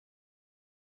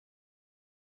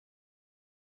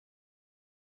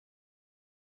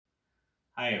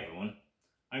Hi everyone,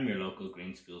 I'm your local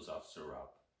Green Schools Officer Rob,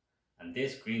 and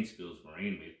this Green Schools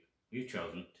Marine Week we've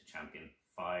chosen to champion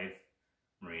 5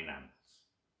 marine animals: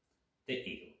 the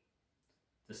eel,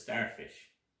 the starfish,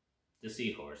 the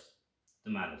seahorse,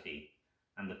 the manatee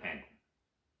and the penguin.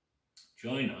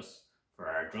 Join us for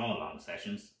our draw along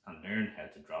sessions and learn how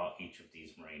to draw each of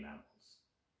these marine animals.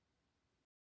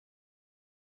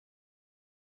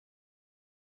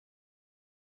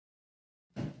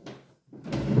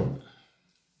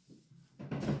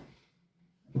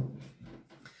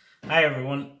 Hi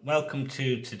everyone, welcome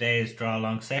to today's draw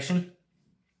along session,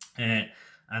 and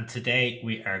today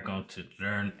we are going to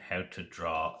learn how to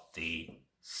draw the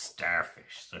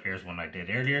starfish. So here's one I did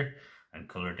earlier and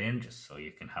coloured in just so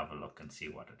you can have a look and see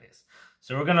what it is.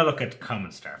 So we're going to look at the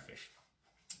common starfish.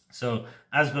 So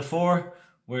as before,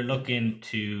 we're looking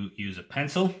to use a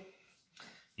pencil.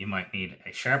 You might need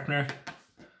a sharpener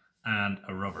and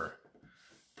a rubber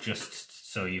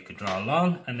just so you can draw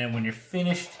along, and then when you're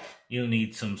finished you'll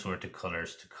need some sort of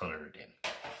colours to colour it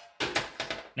in.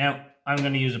 Now I'm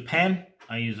going to use a pen.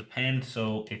 I use a pen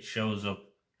so it shows up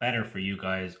better for you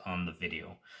guys on the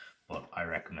video, but I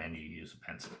recommend you use a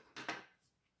pencil.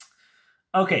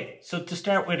 Okay, so to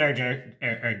start with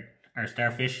our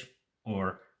starfish,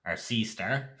 or our sea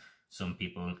star, some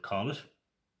people call it,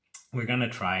 we're going to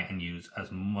try and use as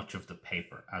much of the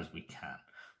paper as we can,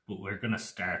 but we're going to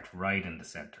start right in the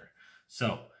center.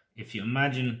 So if you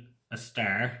imagine a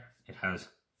star, it has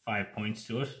 5 points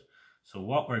to it. So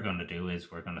what we're going to do is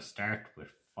we're going to start with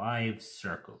 5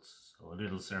 circles. So a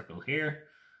little circle here,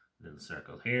 a little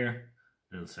circle here,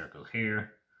 a little circle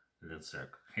here, a little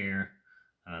circle here,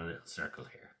 and a little circle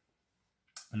here.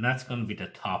 And that's going to be the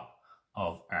top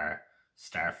of our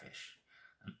starfish.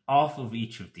 And off of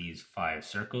each of these 5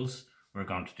 circles, we're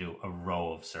going to do a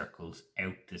row of circles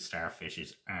out the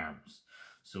starfish's arms.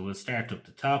 So we'll start up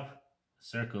the top,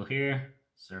 circle here,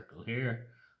 circle here,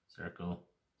 circle,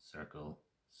 circle,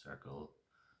 circle,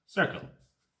 circle.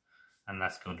 And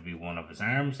that's going to be one of his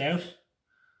arms out.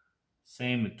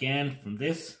 Same again from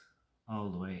this all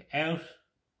the way out.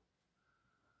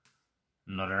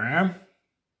 Another arm.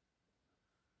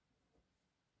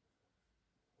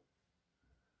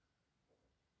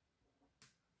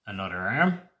 Another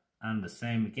arm. And the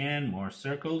same again, more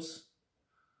circles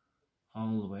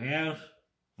all the way out.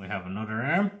 We have another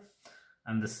arm,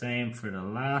 and the same for the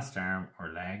last arm or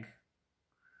leg,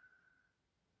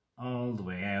 all the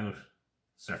way out,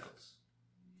 circles.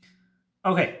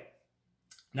 Okay,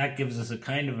 that gives us a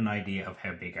kind of an idea of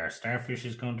how big our starfish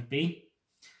is going to be.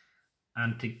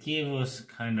 And to give us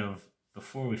kind of,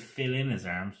 before we fill in his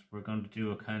arms, we're going to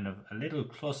do a little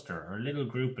cluster or a little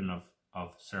grouping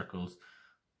of circles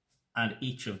and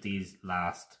each of these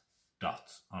last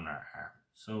dots on our arm.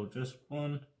 So just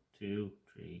 1, 2,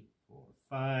 3, 4,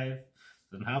 5.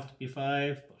 Doesn't have to be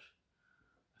 5, but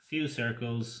a few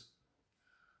circles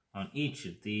on each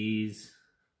of these.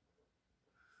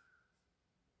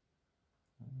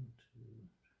 1,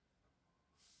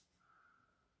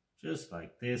 2, just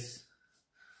like this.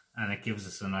 And it gives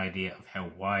us an idea of how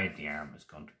wide the arm is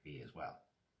going to be as well.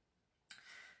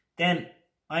 Then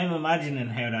I'm imagining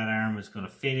how that arm is going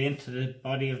to fit into the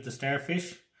body of the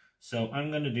starfish. So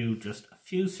I'm going to do just a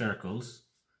few circles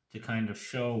to kind of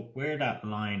show where that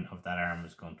line of that arm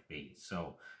is going to be.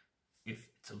 So if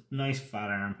it's a nice fat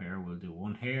arm here, we'll do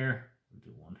one here, we'll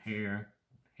do one here,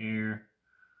 one here,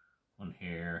 one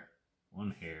here,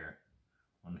 one here,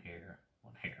 one here,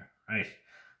 one here, right?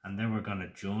 And then we're going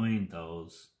to join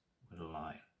those with a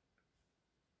line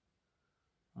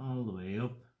all the way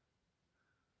up,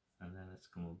 and then it's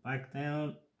coming back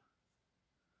down,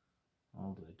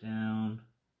 all the way down.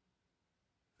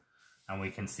 And we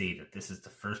can see that this is the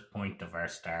first point of our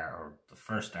star, or the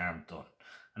first arm done.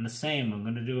 And the same, I'm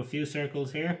going to do a few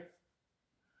circles here,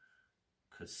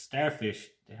 because starfish,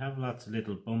 they have lots of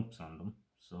little bumps on them.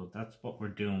 So that's what we're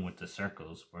doing with the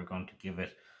circles. We're going to give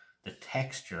it the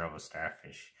texture of a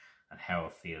starfish and how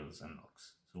it feels and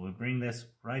looks. So we'll bring this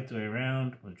right the way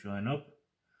around, we'll join up,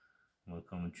 and we'll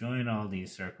come and join all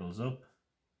these circles up,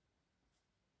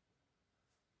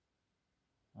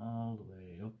 all the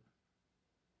way up,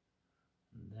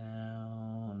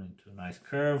 down into a nice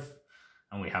curve,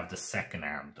 and we have the second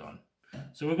arm done.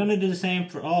 So we're going to do the same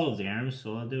for all of the arms.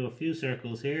 So I'll do a few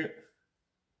circles here.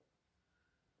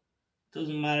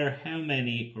 Doesn't matter how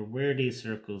many or where these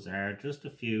circles are, just a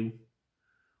few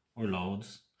or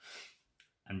loads,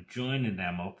 and joining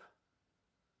them up,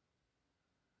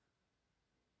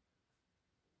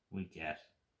 we get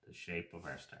the shape of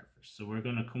our starfish. So we're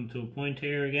going to come to a point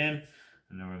here again,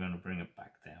 and then we're going to bring it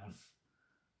back down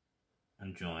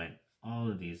and join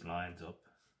all of these lines up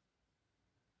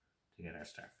to get our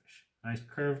starfish. Nice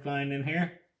curved line in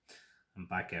here and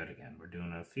back out again. We're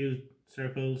doing a few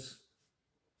circles.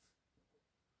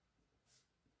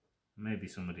 Maybe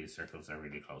some of these circles are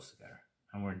really close together.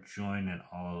 And we're joining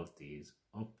all of these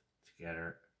up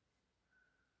together.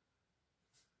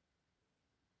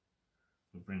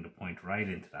 We'll bring the point right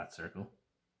into that circle.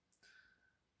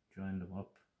 Join them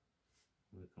up.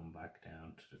 We'll come back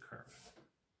down to the curve.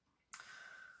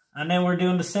 And then we're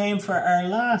doing the same for our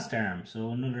last arm.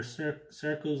 So another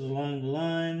circles along the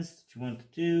lines that you want to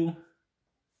do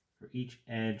for each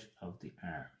edge of the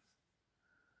arm.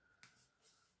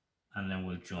 And then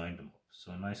we'll join them up.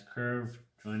 So a nice curve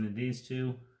joining these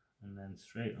two, and then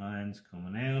straight lines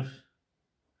coming out.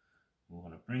 We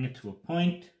want to bring it to a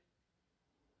point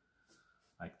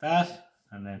like that,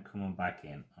 and then coming back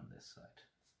in on this side.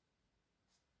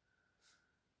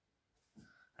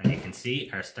 And you can see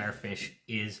our starfish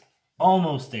is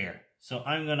almost there. So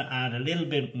I'm going to add a little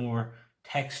bit more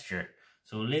texture.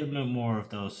 So a little bit more of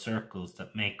those circles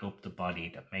that make up the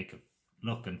body, that make it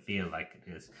look and feel like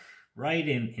it is. Right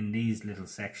in these little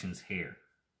sections here.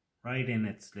 Right in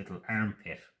its little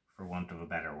armpit, for want of a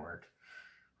better word.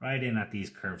 Right in at these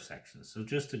curved sections. So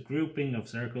just a grouping of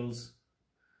circles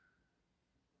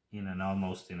in an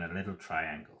almost in a little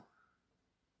triangle.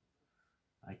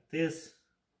 Like this.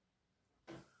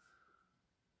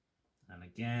 And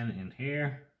again in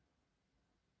here.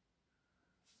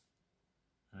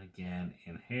 And again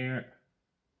in here.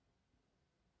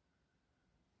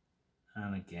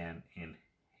 And again in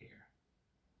here.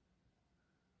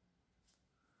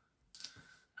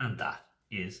 And that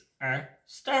is our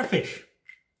starfish.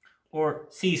 Or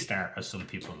sea star, as some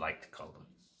people like to call them.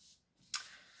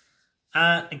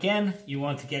 Again, you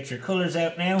want to get your colours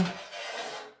out now.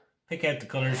 Pick out the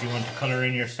colours you want to colour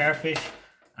in your starfish.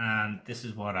 And this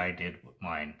is what I did with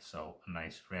mine. So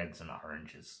nice reds and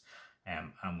oranges.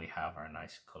 And we have our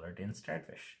nice coloured in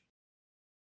starfish.